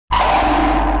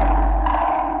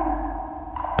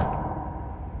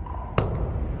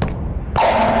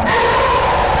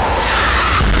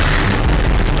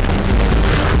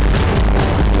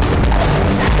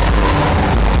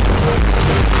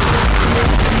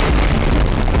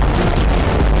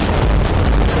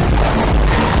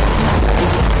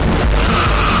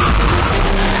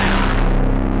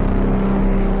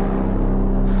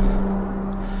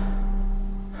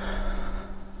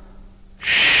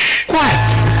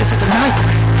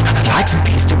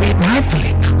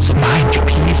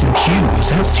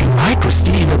yourself, you might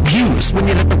receive abuse when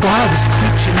you let the wildest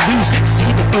creature loose.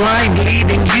 See the blind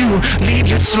leading you, leave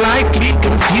you slightly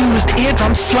confused.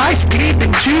 Eardrum sliced, cleaved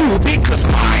in two, because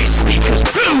my speakers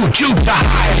blew due to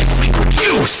highly frequent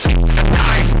use. It's a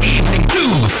nice evening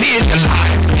too, feel your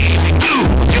life leaving you.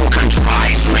 You can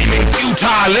try screaming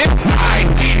futilely, I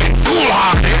deem it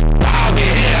foolhardy. I'll be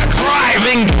here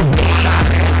driving you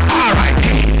bloody.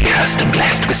 R.I.P. Cursed and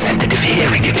blessed with sensitive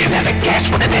hearing. You can never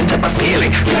guess what an end up a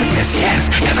feeling. Goodness, yes,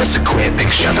 ever so gripping.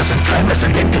 Shudders and tremors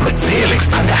and intimate feelings.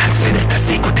 Underhand sinister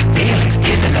secretive dealings.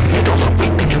 Hid in the middle of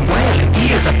weeping and wailing.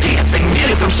 Ears are piercing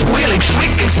merely from squealing.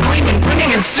 Shrieking, screaming,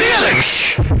 grinning and sealing.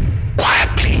 Shh! Quiet,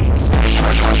 please. Hush,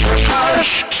 hush, hush,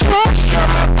 hush, hush.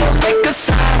 Don't make a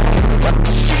sound. But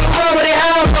you already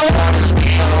have the waters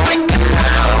being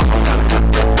now.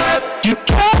 You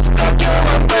can't stop your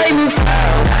brain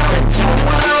foul. Into a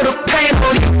world of pain.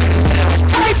 All you can do is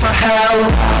pray for hell.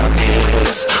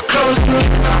 This closing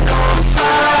in on all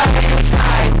sides.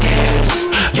 I guess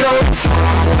you're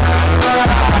forward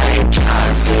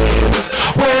chances.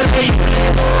 Whether you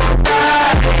live or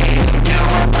die, you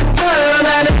want the turn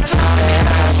and it's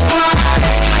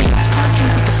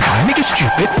time to get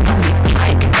stupid. Only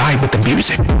I can die with the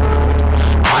music.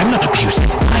 I'm not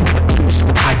abusive. I'm not abusive.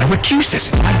 I know excuses.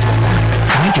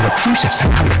 Find your obtrusive.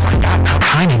 Somehow you'll find out how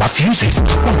tiny my fuse is.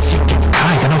 Once you get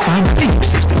tired, then I'll find the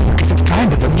uses for you, cause it's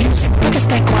kind of amusing. But just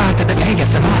stay quiet at the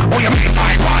ASMR. Or you may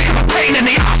find why I'm a pain in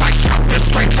the ass. I shout this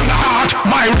straight from the heart.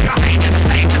 My rage is a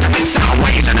state to the mid-sound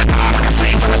waves in the dark. Like a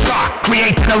flame from a spark.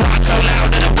 Creating a rock so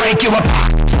loud that it'll break you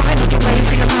apart. Try not to raise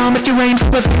the alarm if your aim's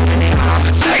within any harm.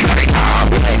 Stay very calm.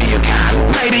 Maybe you can,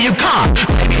 maybe you can't.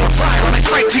 Maybe you'll try running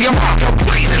straight to your mark. You're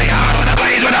blazingly hard on a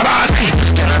blaze with a bars.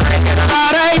 Get a race, get a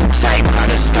heartache. Say by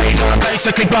the stage or I'm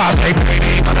basically blasé.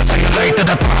 Baby, but I say you're late to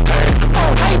the party.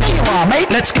 Oh, hey, there you are, mate.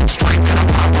 Let's get straight to the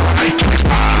part where I make you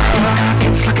expire.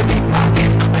 It's like a meat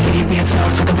market. Believe me, it's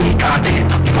not for the weak-hearted.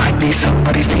 You might be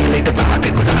somebody's nearly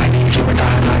departed. When I leave your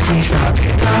entire life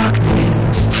restarted.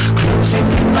 Darkness, closing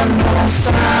in on all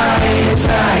sides.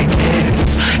 I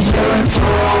guess you're in for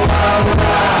a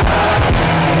while.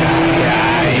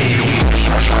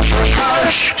 Hush, hush, hush,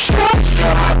 hush.